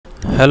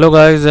Hello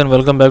guys, and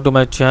welcome back to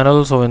my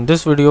channel. So in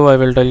this video I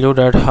will tell you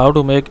that how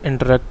to make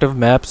interactive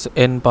maps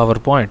in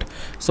PowerPoint.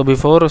 So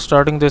before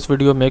starting this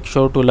video, make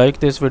sure to like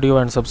this video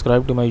and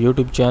subscribe to my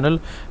YouTube channel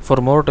for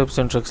more tips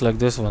and tricks like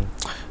this one.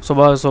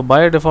 So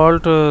by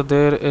default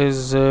there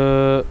is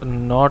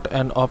not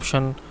an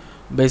option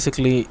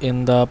basically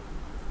in the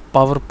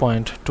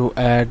PowerPoint to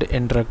add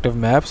interactive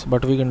maps,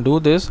 but we can do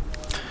this.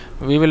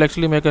 We will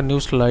actually make a new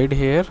slide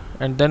here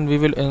and then we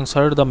will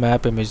insert the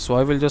map image. So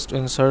I will just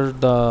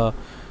insert the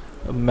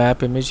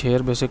map image here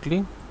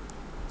basically,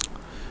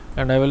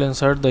 and I will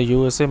insert the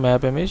USA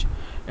map image.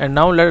 And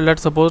now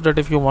let's suppose that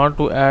if you want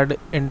to add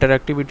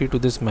interactivity to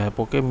this map,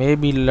 okay,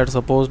 maybe let's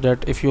suppose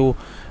that if you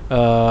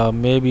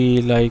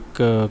maybe like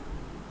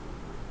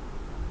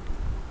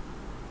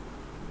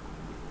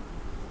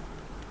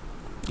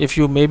if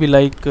you maybe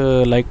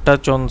like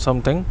touch on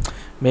something,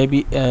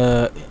 maybe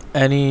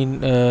any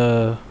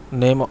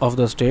name of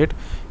the state,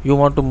 you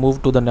want to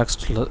move to the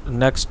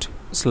next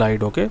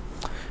slide. Okay,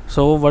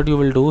 so what you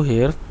will do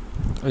here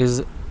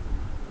is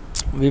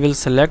we will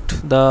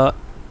select the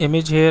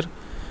image here,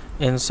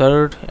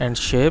 insert and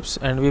shapes,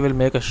 and we will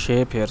make a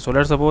shape here. So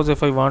let's suppose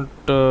if I want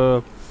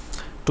to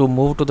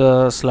move to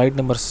the slide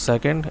number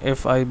 2,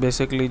 if I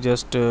basically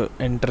just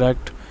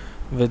interact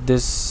with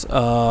this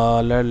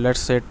let's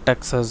say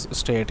Texas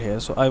state here,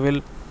 so I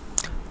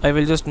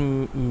will just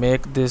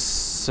make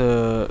this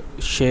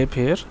shape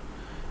here,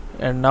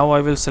 and now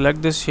I will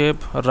select this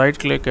shape, right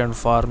click and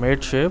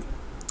format shape,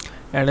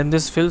 and in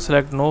this fill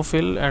select no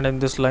fill, and in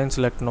this line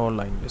select no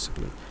line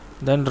basically.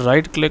 Then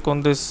right click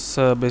on this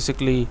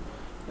basically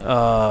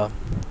our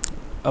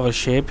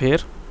shape here,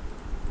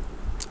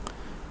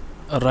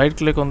 right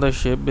click on the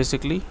shape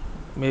basically,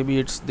 maybe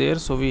it's there,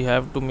 so we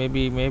have to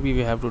maybe we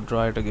have to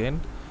draw it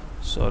again,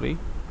 sorry.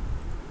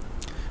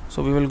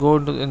 So we will go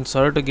into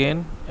insert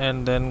again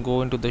and then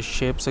go into the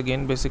shapes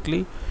again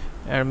basically,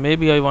 and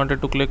maybe I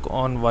wanted to click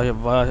on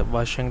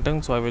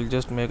Washington, so I will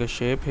just make a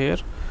shape here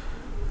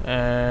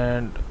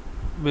and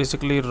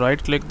basically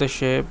right click the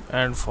shape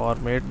and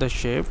format the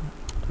shape,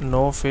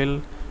 no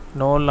fill,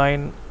 no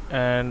line,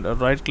 and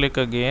right click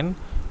again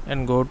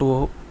and go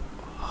to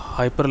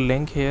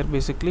hyperlink here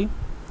basically.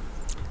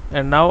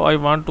 And now I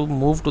want to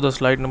move to the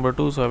slide number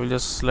 2, so I will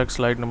just select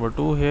slide number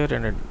 2 here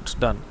and it's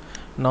done.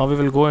 Now we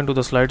will go into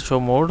the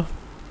slideshow mode,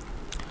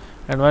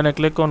 and when I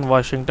click on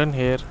Washington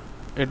here,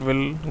 it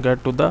will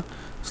get to the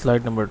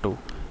slide number 2.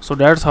 So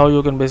that's how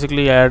you can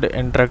basically add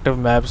interactive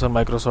maps on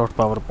Microsoft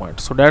PowerPoint.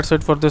 So that's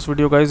it for this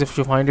video guys. If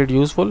you find it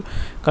useful,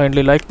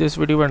 kindly like this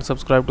video and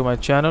subscribe to my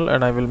channel,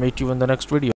 and I will meet you in the next video.